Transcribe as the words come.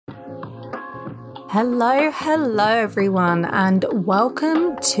Hello everyone, and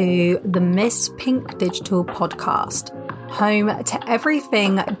welcome to the Miss Pink Digital podcast, home to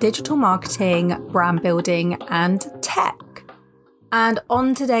everything digital marketing, brand building, and tech. And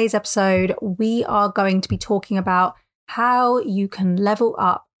on today's episode, we are going to be talking about how you can level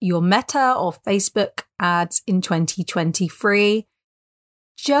up your Meta or Facebook ads in 2023.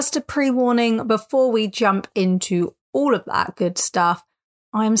 Just a pre-warning before we jump into all of that good stuff,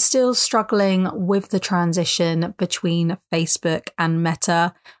 I'm still struggling with the transition between Facebook and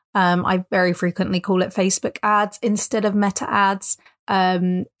Meta. I very frequently call it Facebook ads instead of Meta ads.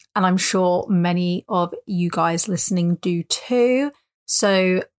 And I'm sure many of you guys listening do too.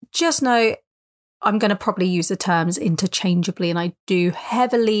 So just know I'm going to probably use the terms interchangeably, and I do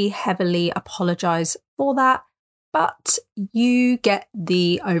heavily apologize for that. But you get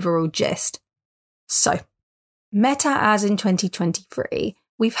the overall gist. So, Meta ads in 2023.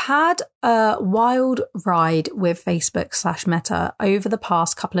 We've had a wild ride with Facebook/Meta over the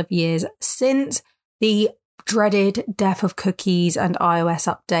past couple of years since the dreaded death of cookies and iOS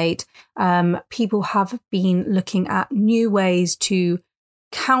update. People have been looking at new ways to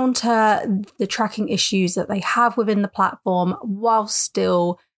counter the tracking issues that they have within the platform while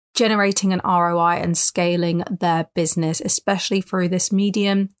still generating an ROI and scaling their business, especially through this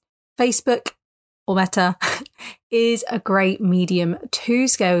medium. Facebook or Meta is a great medium to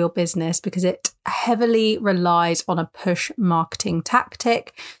scale your business because it heavily relies on a push marketing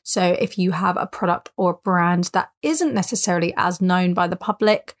tactic. So if you have a product or brand that isn't necessarily as known by the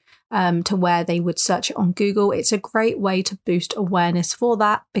public to where they would search it on Google, it's a great way to boost awareness for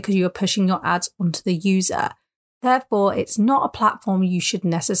that because you are pushing your ads onto the user. Therefore, it's not a platform you should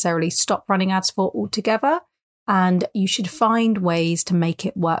necessarily stop running ads for altogether, and you should find ways to make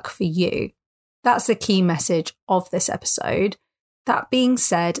it work for you. That's the key message of this episode. That being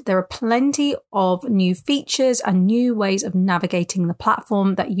said, there are plenty of new features and new ways of navigating the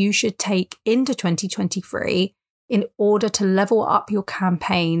platform that you should take into 2023 in order to level up your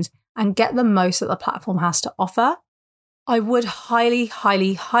campaigns and get the most that the platform has to offer. I would highly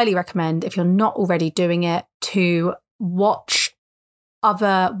recommend, if you're not already doing it, to watch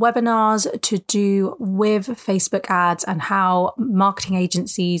other webinars to do with Facebook ads and how marketing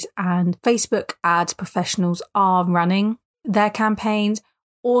agencies and Facebook ads professionals are running their campaigns.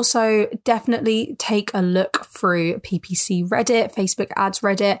 Also, definitely take a look through PPC Reddit, Facebook ads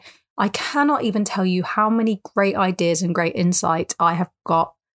Reddit. I cannot even tell you how many great ideas and great insight I have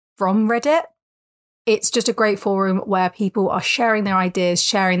got from Reddit. It's just a great forum where people are sharing their ideas,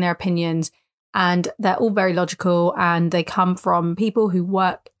 sharing their opinions, and they're all very logical, and they come from people who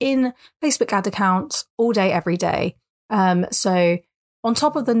work in Facebook ad accounts all day, every day. So on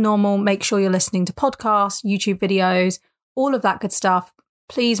top of the normal, make sure you're listening to podcasts, YouTube videos, all of that good stuff.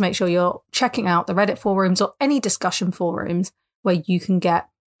 Please make sure you're checking out the Reddit forums or any discussion forums where you can get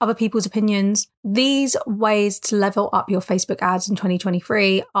other people's opinions. These ways to level up your Facebook ads in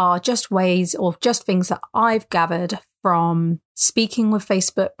 2023 are just ways or just things that I've gathered from speaking with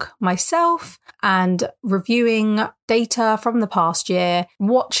Facebook myself and reviewing data from the past year,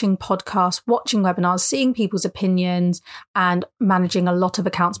 watching podcasts, watching webinars, seeing people's opinions, and managing a lot of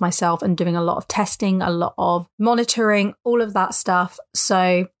accounts myself and doing a lot of testing, a lot of monitoring, all of that stuff.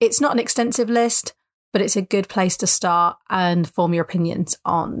 So it's not an extensive list, but it's a good place to start and form your opinions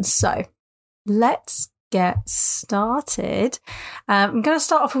on. So let's get started. I'm going to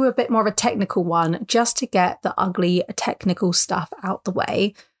start off with a bit more of a technical one just to get the ugly technical stuff out the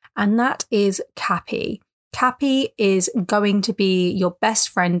way. And that is CAPI. CAPI is going to be your best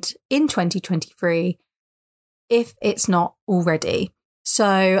friend in 2023 if it's not already.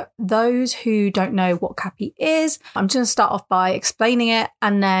 So those who don't know what CAPI is, I'm just going to start off by explaining it,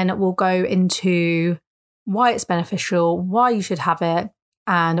 and then we'll go into why it's beneficial, why you should have it,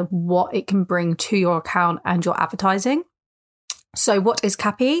 and what it can bring to your account and your advertising. So what is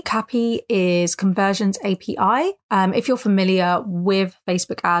CAPI? CAPI is Conversions API. If you're familiar with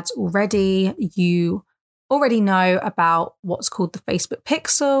Facebook ads already, you already know about what's called the Facebook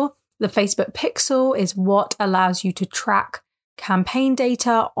Pixel. The Facebook Pixel is what allows you to track campaign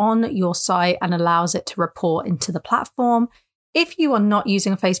data on your site and allows it to report into the platform. If you are not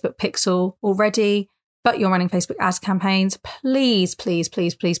using a Facebook Pixel already, but you're running Facebook ads campaigns, please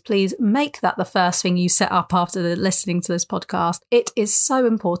make that the first thing you set up after listening to this podcast. It is so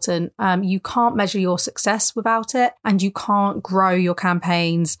important. You can't measure your success without it, and you can't grow your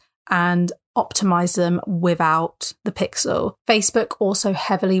campaigns and optimize them without the Pixel. Facebook also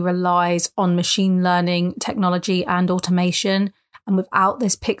heavily relies on machine learning technology and automation. And without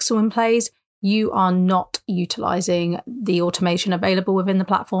this Pixel in place, you are not utilizing the automation available within the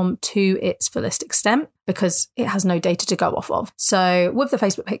platform to its fullest extent because it has no data to go off of. So with the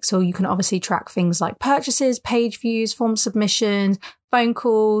Facebook Pixel, you can obviously track things like purchases, page views, form submissions, phone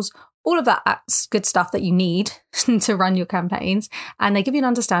calls, all of that good stuff that you need to run your campaigns. And they give you an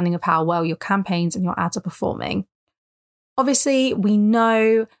understanding of how well your campaigns and your ads are performing. Obviously, we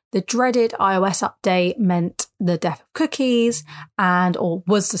know the dreaded iOS update meant the death of cookies or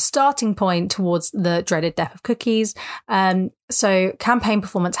was the starting point towards the dreaded death of cookies. So campaign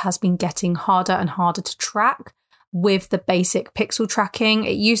performance has been getting harder and harder to track with the basic pixel tracking.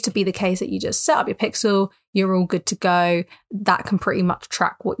 It used to be the case that you just set up your pixel, you're all good to go. That can pretty much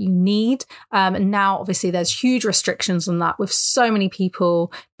track what you need. And now, obviously, there's huge restrictions on that with so many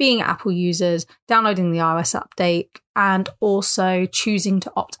people being Apple users, downloading the iOS update, and also choosing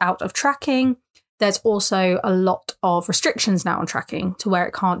to opt out of tracking. There's also a lot of restrictions now on tracking to where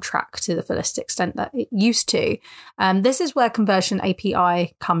it can't track to the fullest extent that it used to. This is where Conversion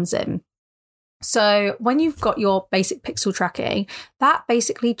API comes in. So when you've got your basic pixel tracking, that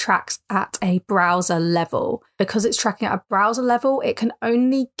basically tracks at a browser level. Because it's tracking at a browser level, it can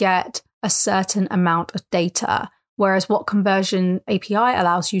only get a certain amount of data. Whereas what Conversion API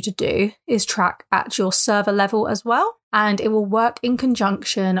allows you to do is track at your server level as well. And it will work in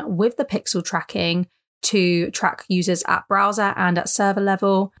conjunction with the pixel tracking to track users at browser and at server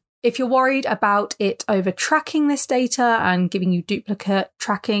level. If you're worried about it over tracking this data and giving you duplicate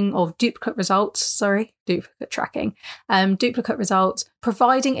results,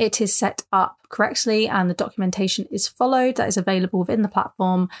 providing it is set up correctly and the documentation is followed that is available within the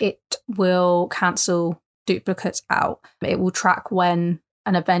platform, it will cancel duplicates out. It will track when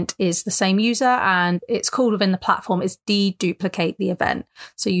an event is the same user, and it's called within the platform is deduplicate the event.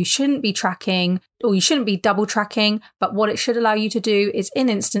 So you shouldn't be tracking, or you shouldn't be double tracking, but what it should allow you to do is in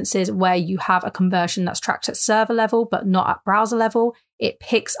instances where you have a conversion that's tracked at server level but not at browser level, it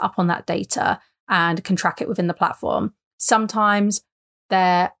picks up on that data and can track it within the platform. Sometimes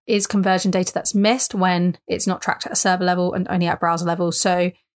there is conversion data that's missed when it's not tracked at a server level and only at browser level.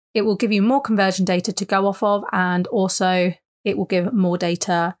 So it will give you more conversion data to go off of, and also it will give more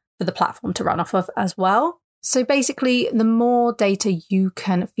data for the platform to run off of as well. So basically, the more data you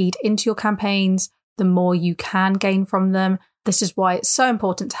can feed into your campaigns, the more you can gain from them. This is why it's so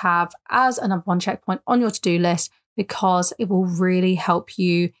important to have as a number one checkpoint on your to-do list, because it will really help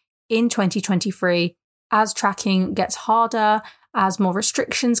you in 2023 as tracking gets harder, as more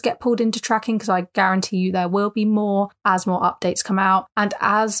restrictions get pulled into tracking, because I guarantee you there will be more as more updates come out. And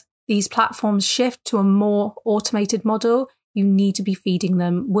as these platforms shift to a more automated model, you need to be feeding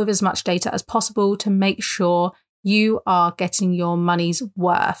them with as much data as possible to make sure you are getting your money's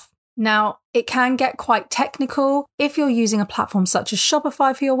worth. Now, it can get quite technical. If you're using a platform such as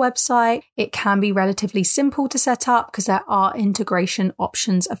Shopify for your website, it can be relatively simple to set up because there are integration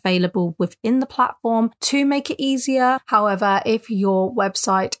options available within the platform to make it easier. However, if your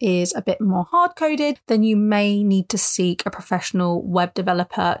website is a bit more hard-coded, then you may need to seek a professional web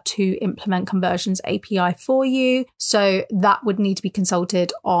developer to implement Conversions API for you. So that would need to be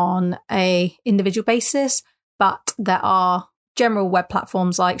consulted on an individual basis, but there are general web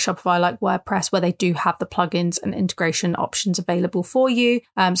platforms like Shopify, like WordPress, where they do have the plugins and integration options available for you.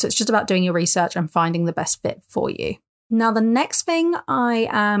 So it's just about doing your research and finding the best fit for you. Now, the next thing I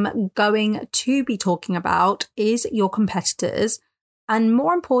am going to be talking about is your competitors, and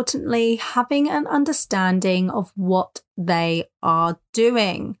more importantly, having an understanding of what they are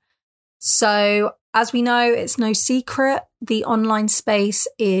doing. So as we know, it's no secret, the online space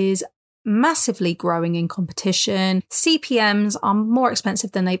is massively growing in competition. CPMs are more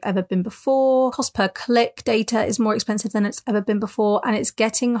expensive than they've ever been before. Cost per click data is more expensive than it's ever been before. And it's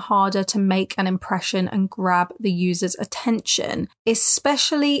getting harder to make an impression and grab the user's attention,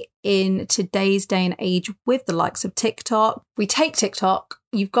 especially in today's day and age with the likes of TikTok. We take TikTok,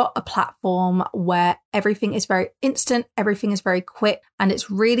 you've got a platform where everything is very instant, everything is very quick, and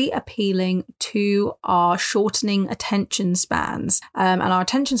it's really appealing to our shortening attention spans. And our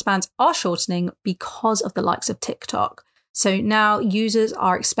attention spans are shortening because of the likes of TikTok. So now users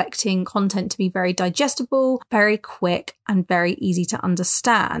are expecting content to be very digestible, very quick, and very easy to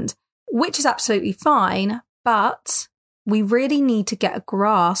understand, which is absolutely fine, but we really need to get a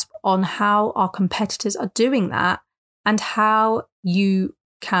grasp on how our competitors are doing that and how you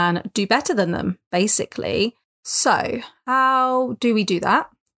can do better than them, basically. So how do we do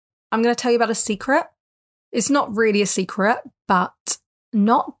that? I'm going to tell you about a secret. It's not really a secret, but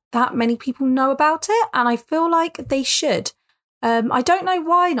not that many people know about it, and I feel like they should. I don't know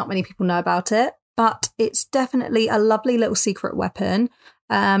why not many people know about it, but it's definitely a lovely little secret weapon.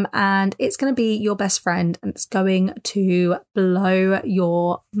 and it's going to be your best friend, and it's going to blow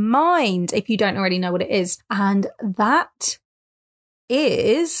your mind if you don't already know what it is. And that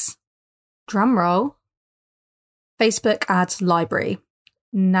is, drumroll, Facebook Ads Library.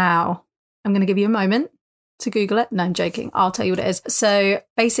 Now, I'm going to give you a moment to Google it. No, I'm joking. I'll tell you what it is. So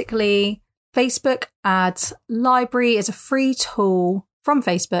basically, Facebook Ads Library is a free tool from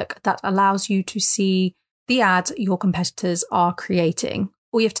Facebook that allows you to see the ads your competitors are creating.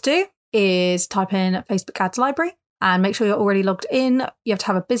 All you have to do is type in Facebook Ads Library and make sure you're already logged in. You have to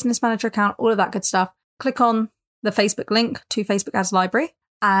have a business manager account, all of that good stuff. Click on the Facebook link to Facebook Ads Library,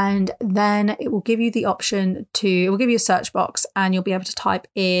 and then it will give you the option it will give you a search box, and you'll be able to type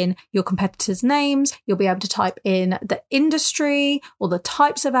in your competitors' names. You'll be able to type in the industry or the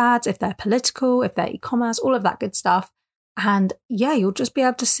types of ads, if they're political, if they're e-commerce, all of that good stuff. And yeah, you'll just be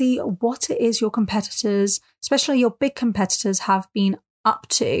able to see what it is your competitors, especially your big competitors, have been up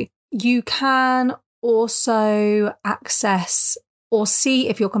to. You can also access or see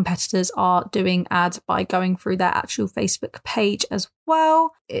if your competitors are doing ads by going through their actual Facebook page as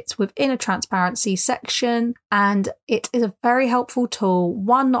well. It's within a transparency section, and it is a very helpful tool.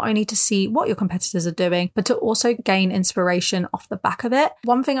 One, not only to see what your competitors are doing, but to also gain inspiration off the back of it.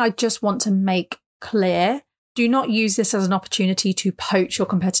 One thing I just want to make clear: do not use this as an opportunity to poach your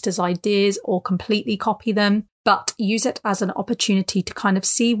competitors' ideas or completely copy them, but use it as an opportunity to kind of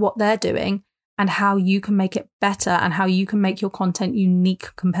see what they're doing and how you can make it better and how you can make your content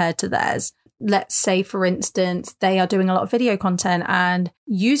unique compared to theirs. Let's say, for instance, they are doing a lot of video content and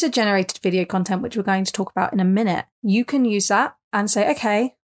user-generated video content, which we're going to talk about in a minute. You can use that and say,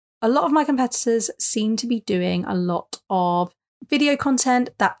 okay, a lot of my competitors seem to be doing a lot of video content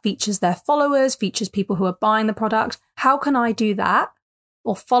that features their followers, features people who are buying the product. How can I do that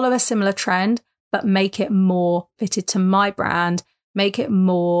or follow a similar trend, but make it more fitted to my brand, make it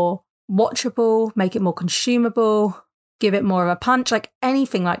more watchable, make it more consumable, give it more of a punch, like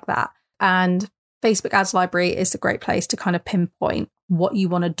anything like that. And Facebook Ads Library is a great place to kind of pinpoint what you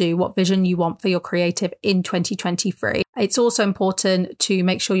want to do, what vision you want for your creative in 2023. It's also important to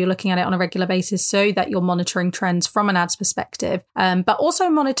make sure you're looking at it on a regular basis so that you're monitoring trends from an ads perspective, but also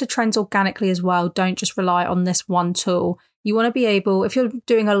monitor trends organically as well. Don't just rely on this one tool. You want to be able, if you're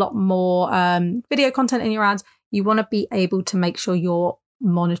doing a lot more video content in your ads, you want to be able to make sure you're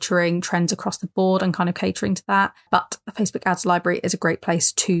monitoring trends across the board and kind of catering to that. But the Facebook Ads Library is a great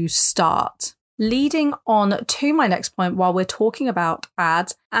place to start. Leading on to my next point, while we're talking about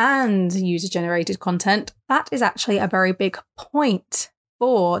ads and user-generated content, that is actually a very big point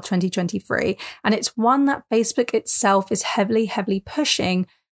for 2023. And it's one that Facebook itself is heavily pushing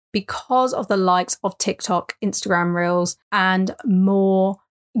because of the likes of TikTok, Instagram Reels, and more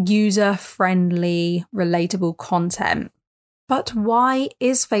user-friendly, relatable content. But why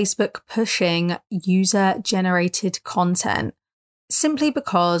is Facebook pushing user-generated content? Simply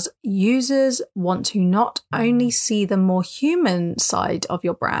because users want to not only see the more human side of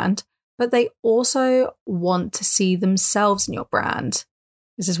your brand, but they also want to see themselves in your brand.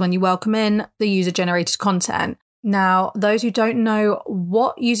 This is when you welcome in the user-generated content. Now, those who don't know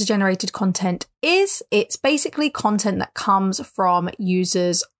what user-generated content is, it's basically content that comes from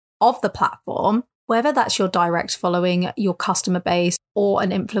users of the platform, whether that's your direct following, your customer base, or an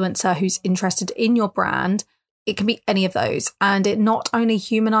influencer who's interested in your brand. It can be any of those. And it not only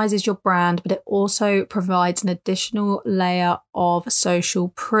humanizes your brand, but it also provides an additional layer of social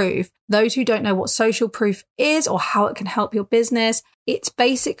proof. Those who don't know what social proof is or how it can help your business, it's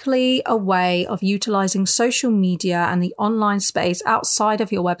basically a way of utilizing social media and the online space outside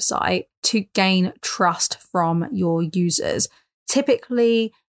of your website to gain trust from your users.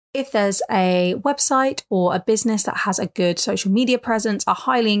 Typically, if there's a website or a business that has a good social media presence, a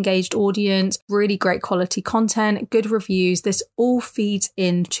highly engaged audience, really great quality content, good reviews, this all feeds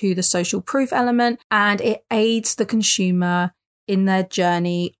into the social proof element and it aids the consumer in their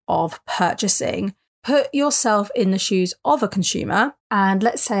journey of purchasing. Put yourself in the shoes of a consumer, and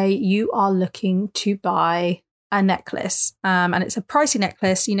let's say you are looking to buy a necklace, and it's a pricey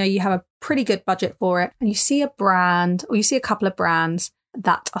necklace. You know, you have a pretty good budget for it, and you see a brand or you see a couple of brands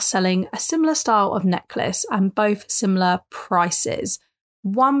that are selling a similar style of necklace and both similar prices.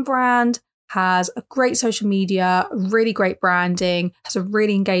 One brand has a great social media, really great branding, has a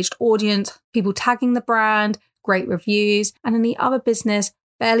really engaged audience, people tagging the brand, great reviews. And then the other business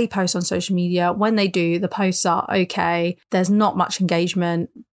barely posts on social media. When they do, the posts are okay. There's not much engagement.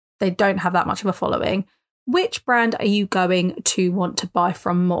 They don't have that much of a following. Which brand are you going to want to buy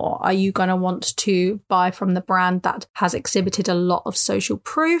from more? Are you going to want to buy from the brand that has exhibited a lot of social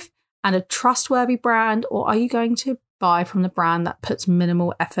proof and a trustworthy brand? Or are you going to buy from the brand that puts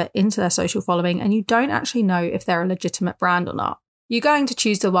minimal effort into their social following and you don't actually know if they're a legitimate brand or not. You're going to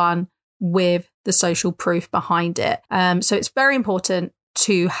choose the one with the social proof behind it. So it's very important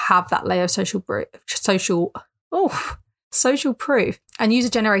to have that layer of social proof. And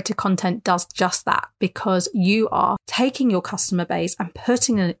user-generated content does just that, because you are taking your customer base and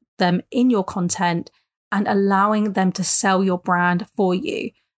putting them in your content and allowing them to sell your brand for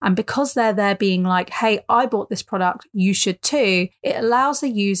you. And because they're there being like, hey, I bought this product, you should too, it allows the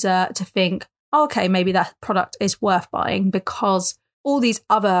user to think, oh, okay, maybe that product is worth buying because all these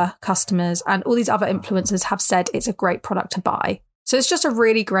other customers and all these other influencers have said it's a great product to buy. So it's just a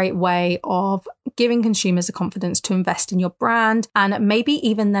really great way of giving consumers the confidence to invest in your brand and maybe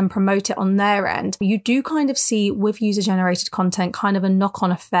even then promote it on their end. You do kind of see with user-generated content kind of a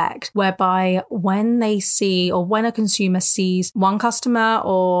knock-on effect whereby when they see, or when a consumer sees one customer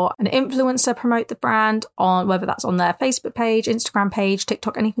or an influencer promote the brand on, whether that's on their Facebook page, Instagram page,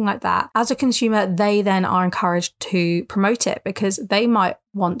 TikTok, anything like that, as a consumer, they then are encouraged to promote it because they might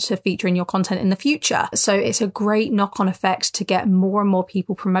want to feature in your content in the future. So it's a great knock-on effect to get more and more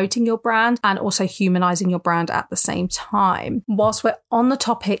people promoting your brand and also humanizing your brand at the same time. Whilst we're on the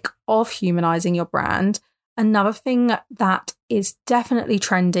topic of humanizing your brand, another thing that is definitely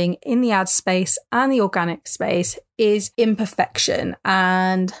trending in the ad space and the organic space is imperfection.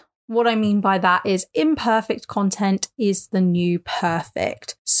 And what I mean by that is imperfect content is the new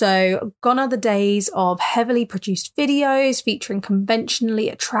perfect. So gone are the days of heavily produced videos featuring conventionally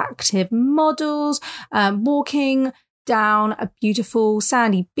attractive models, walking down a beautiful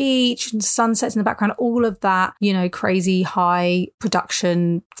sandy beach and sunsets in the background, all of that, crazy high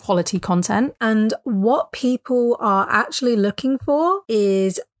production quality content. And what people are actually looking for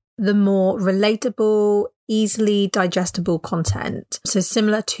is the more relatable, easily digestible content. So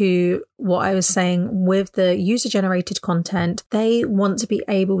similar to what I was saying with the user-generated content, they want to be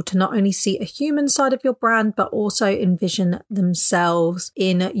able to not only see a human side of your brand, but also envision themselves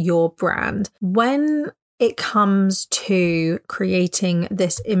in your brand. When it comes to creating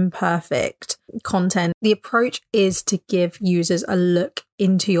this imperfect content, the approach is to give users a look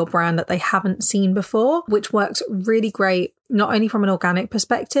into your brand that they haven't seen before, which works really great, not only from an organic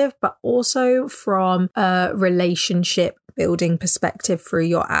perspective, but also from a relationship building perspective through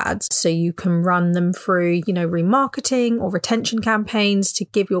your ads. So you can run them through, remarketing or retention campaigns to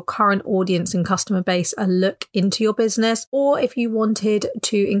give your current audience and customer base a look into your business. Or if you wanted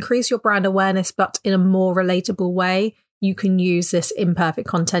to increase your brand awareness, but in a more relatable way, you can use this imperfect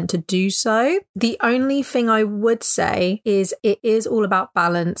content to do so. The only thing I would say is it is all about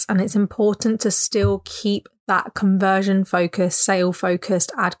balance, and it's important to still keep that conversion focused, sale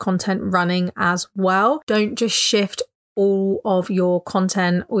focused ad content running as well. Don't just shift all of your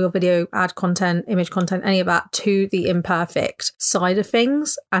content or your video ad content, image content, any of that to the imperfect side of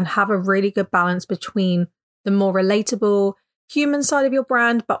things, and have a really good balance between the more relatable human side of your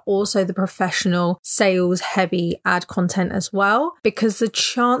brand, but also the professional sales heavy ad content as well, because the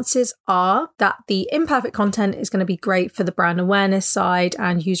chances are that the imperfect content is going to be great for the brand awareness side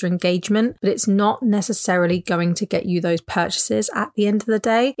and user engagement, but it's not necessarily going to get you those purchases at the end of the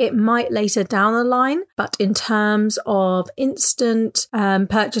day. It might later down the line, but in terms of instant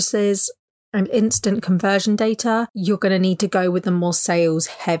purchases and instant conversion data, you're going to need to go with the more sales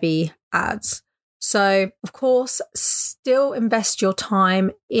heavy ads. So, of course, still invest your time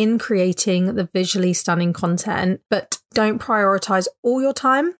in creating the visually stunning content, but don't prioritize all your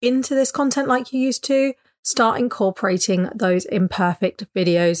time into this content like you used to. Start incorporating those imperfect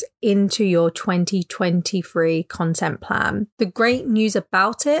videos into your 2023 content plan. The great news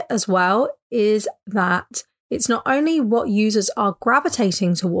about it as well is that it's not only what users are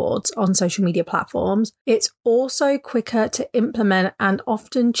gravitating towards on social media platforms, it's also quicker to implement and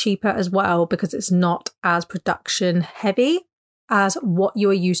often cheaper as well, because it's not as production heavy as what you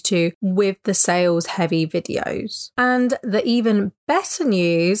are used to with the sales heavy videos. And the even better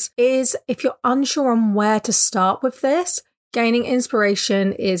news is if you're unsure on where to start with this, gaining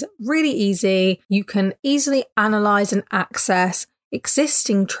inspiration is really easy. You can easily analyze and access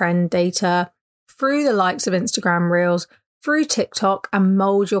existing trend data through the likes of Instagram Reels, through TikTok, and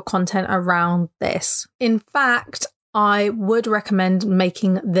mold your content around this. In fact, I would recommend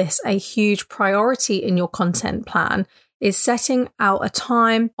making this a huge priority in your content plan, is setting out a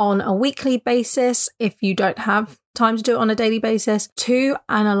time on a weekly basis, if you don't have time to do it on a daily basis, to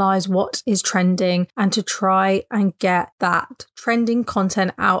analyze what is trending and to try and get that trending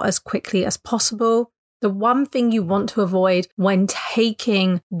content out as quickly as possible. The one thing you want to avoid when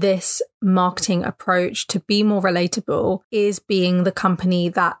taking this marketing approach to be more relatable is being the company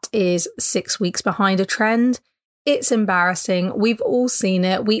that is 6 weeks behind a trend. It's embarrassing. We've all seen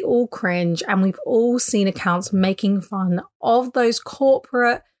it. We all cringe, and we've all seen accounts making fun of those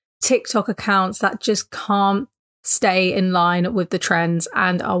corporate TikTok accounts that just can't stay in line with the trends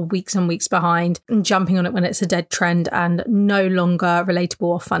and are weeks and weeks behind and jumping on it when it's a dead trend and no longer relatable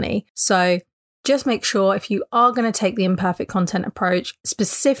or funny. So just make sure if you are going to take the imperfect content approach,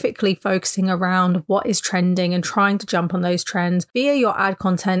 specifically focusing around what is trending and trying to jump on those trends via your ad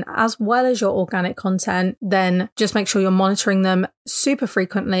content as well as your organic content, then just make sure you're monitoring them super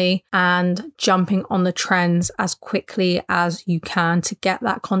frequently and jumping on the trends as quickly as you can to get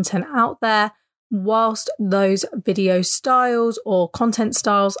that content out there whilst those video styles or content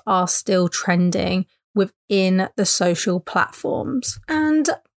styles are still trending within the social platforms. And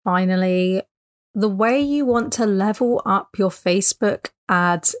finally, the way you want to level up your Facebook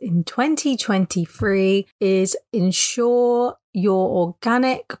ads in 2023 is ensure your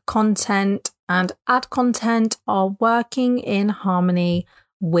organic content and ad content are working in harmony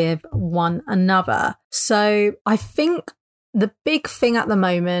with one another. So I think the big thing at the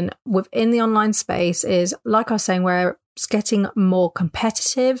moment within the online space is, like I was saying, where it's getting more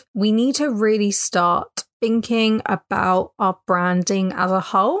competitive. We need to really start thinking about our branding as a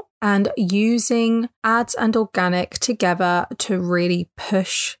whole and using ads and organic together to really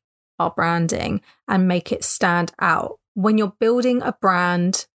push our branding and make it stand out. When you're building a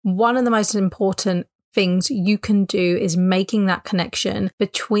brand, one of the most important things you can do is making that connection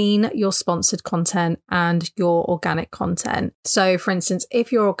between your sponsored content and your organic content. So for instance,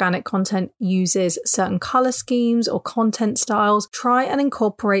 if your organic content uses certain color schemes or content styles, try and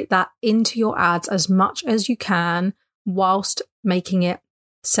incorporate that into your ads as much as you can whilst making it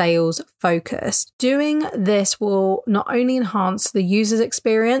sales focused. Doing this will not only enhance the user's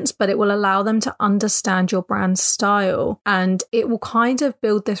experience, but it will allow them to understand your brand style, and it will kind of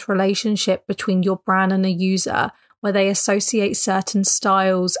build this relationship between your brand and the user where they associate certain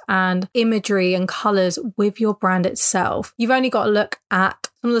styles and imagery and colors with your brand itself. You've only got to look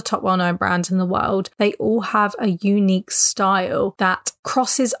at some of the top well-known brands in the world. They all have a unique style that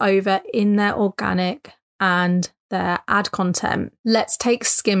crosses over in their organic and their ad content. Let's take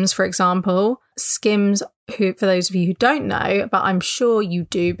Skims, for example. Skims, who, for those of you who don't know, but I'm sure you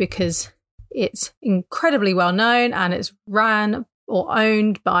do because it's incredibly well known and it's ran or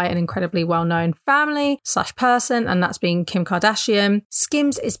owned by an incredibly well-known family/person, and that's being Kim Kardashian.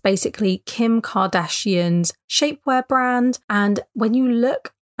 Skims is basically Kim Kardashian's shapewear brand. And when you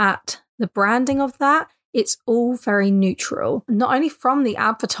look at the branding of that, it's all very neutral, not only from the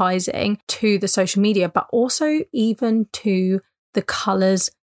advertising to the social media, but also even to the colors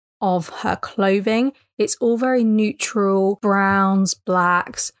of her clothing. It's all very neutral, browns,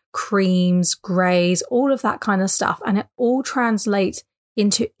 blacks, creams, grays, all of that kind of stuff. And it all translates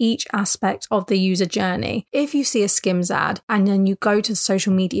into each aspect of the user journey. If you see a Skims ad and then you go to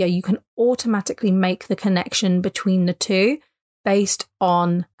social media, you can automatically make the connection between the two based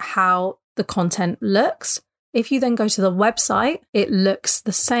on how the content looks. If you then go to the website, it looks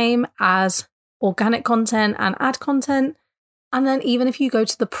the same as organic content and ad content. And then even if you go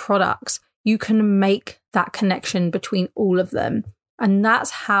to the products, you can make that connection between all of them. And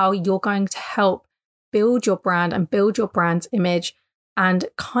that's how you're going to help build your brand and build your brand's image and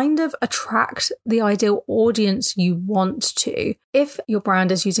kind of attract the ideal audience you want to. If your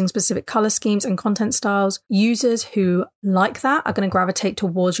brand is using specific color schemes and content styles, users who like that are going to gravitate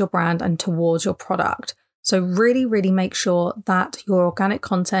towards your brand and towards your product. So really, really make sure that your organic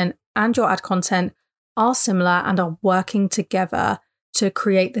content and your ad content are similar and are working together to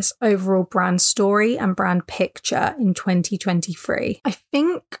create this overall brand story and brand picture in 2023. I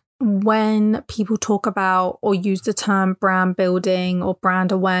think when people talk about or use the term brand building or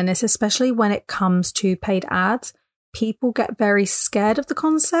brand awareness, especially when it comes to paid ads, people get very scared of the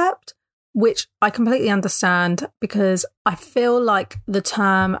concept, which I completely understand because I feel like the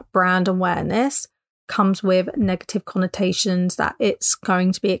term brand awareness comes with negative connotations that it's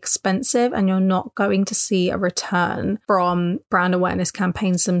going to be expensive and you're not going to see a return from brand awareness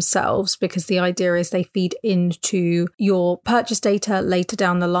campaigns themselves, because the idea is they feed into your purchase data later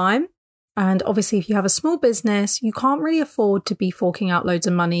down the line. And obviously, if you have a small business, you can't really afford to be forking out loads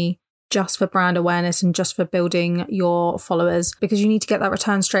of money just for brand awareness and just for building your followers, because you need to get that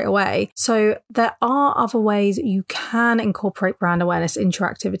return straight away. So there are other ways you can incorporate brand awareness into your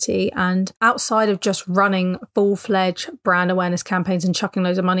activity. And outside of just running full-fledged brand awareness campaigns and chucking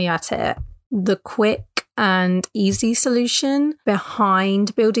loads of money at it, the quick and easy solution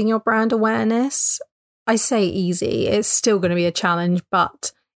behind building your brand awareness, I say easy, it's still going to be a challenge,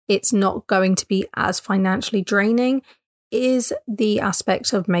 but it's not going to be as financially draining, is the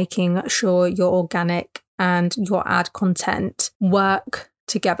aspect of making sure your organic and your ad content work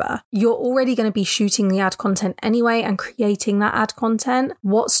together. You're already going to be shooting the ad content anyway and creating that ad content.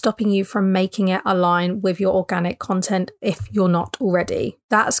 What's stopping you from making it align with your organic content if you're not already?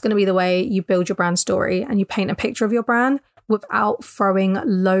 That's going to be the way you build your brand story and you paint a picture of your brand without throwing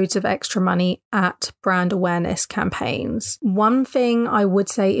loads of extra money at brand awareness campaigns. One thing I would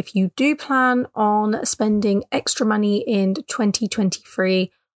say, if you do plan on spending extra money in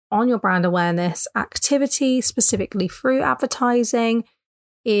 2023 on your brand awareness activity, specifically through advertising,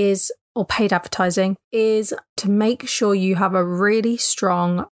 or paid advertising, is to make sure you have a really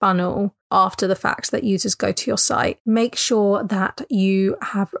strong funnel after the fact that users go to your site. Make sure that you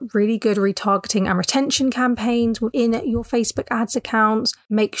have really good retargeting and retention campaigns within your Facebook ads accounts.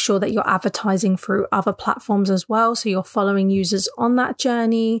 Make sure that you're advertising through other platforms as well, so you're following users on that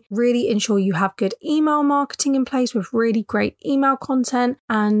journey. Really ensure you have good email marketing in place with really great email content,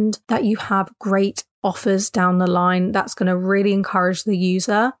 and that you have great offers down the line. That's going to really encourage the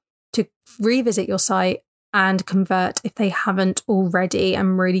user to revisit your site and convert if they haven't already,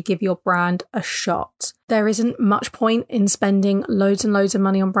 and really give your brand a shot. There isn't much point in spending loads and loads of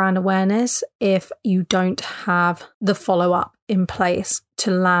money on brand awareness if you don't have the follow-up in place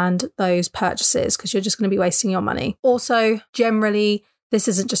to land those purchases, because you're just going to be wasting your money. Also, generally, this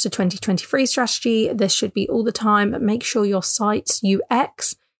isn't just a 2023 strategy. This should be all the time, but make sure your site's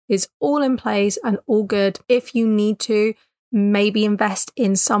UX is all in place and all good. If you need to, maybe invest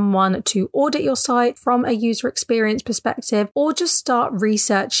in someone to audit your site from a user experience perspective, or just start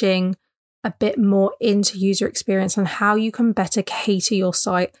researching a bit more into user experience and how you can better cater your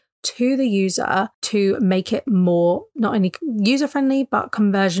site to the user to make it more not only user-friendly, but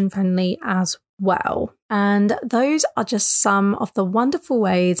conversion-friendly as well. And those are just some of the wonderful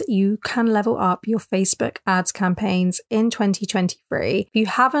ways you can level up your Facebook ads campaigns in 2023. If you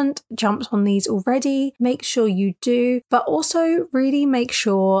haven't jumped on these already, make sure you do, but also really make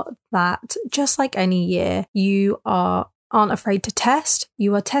sure that, just like any year, you aren't afraid to test.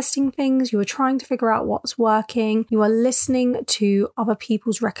 You are testing things. You are trying to figure out what's working. You are listening to other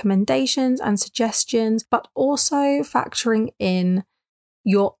people's recommendations and suggestions, but also factoring in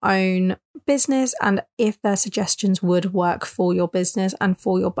your own business and if their suggestions would work for your business and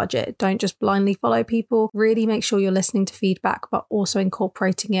for your budget. Don't just blindly follow people. Really make sure you're listening to feedback, but also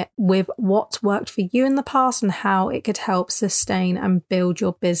incorporating it with what's worked for you in the past and how it could help sustain and build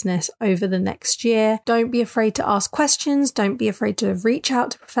your business over the next year. Don't be afraid to ask questions. Don't be afraid to reach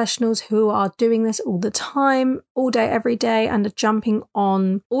out to professionals who are doing this all the time, all day, every day, and are jumping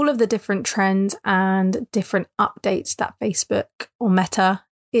on all of the different trends and different updates that Facebook or Meta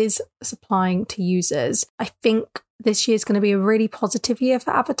is supplying to users. I think this year is going to be a really positive year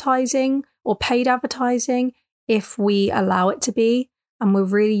for advertising or paid advertising if we allow it to be. And we're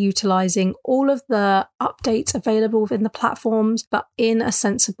really utilizing all of the updates available within the platforms, but in a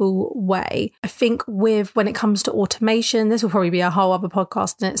sensible way. I think when it comes to automation, this will probably be a whole other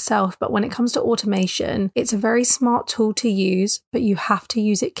podcast in itself, but when it comes to automation, it's a very smart tool to use, but you have to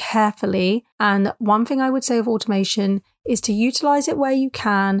use it carefully. And one thing I would say of automation is to utilize it where you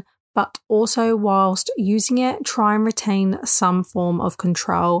can, but also whilst using it, try and retain some form of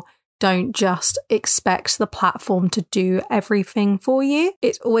control. Don't just expect the platform to do everything for you.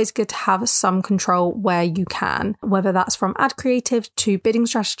 It's always good to have some control where you can, whether that's from ad creative to bidding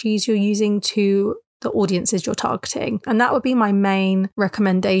strategies you're using to the audiences you're targeting. And that would be my main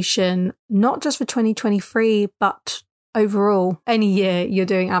recommendation, not just for 2023, but overall, any year you're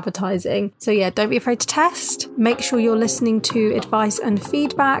doing advertising. So yeah, don't be afraid to test. Make sure you're listening to advice and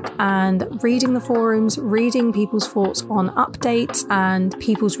feedback and reading the forums, reading people's thoughts on updates and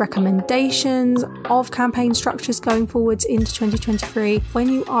people's recommendations of campaign structures going forwards into 2023. When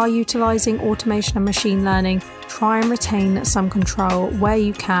you are utilizing automation and machine learning, try and retain some control where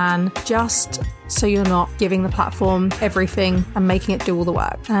you can, just so you're not giving the platform everything and making it do all the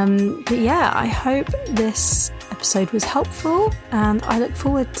work. But yeah, I hope this episode was helpful and I look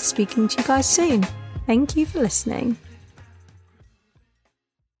forward to speaking to you guys soon. Thank you for listening.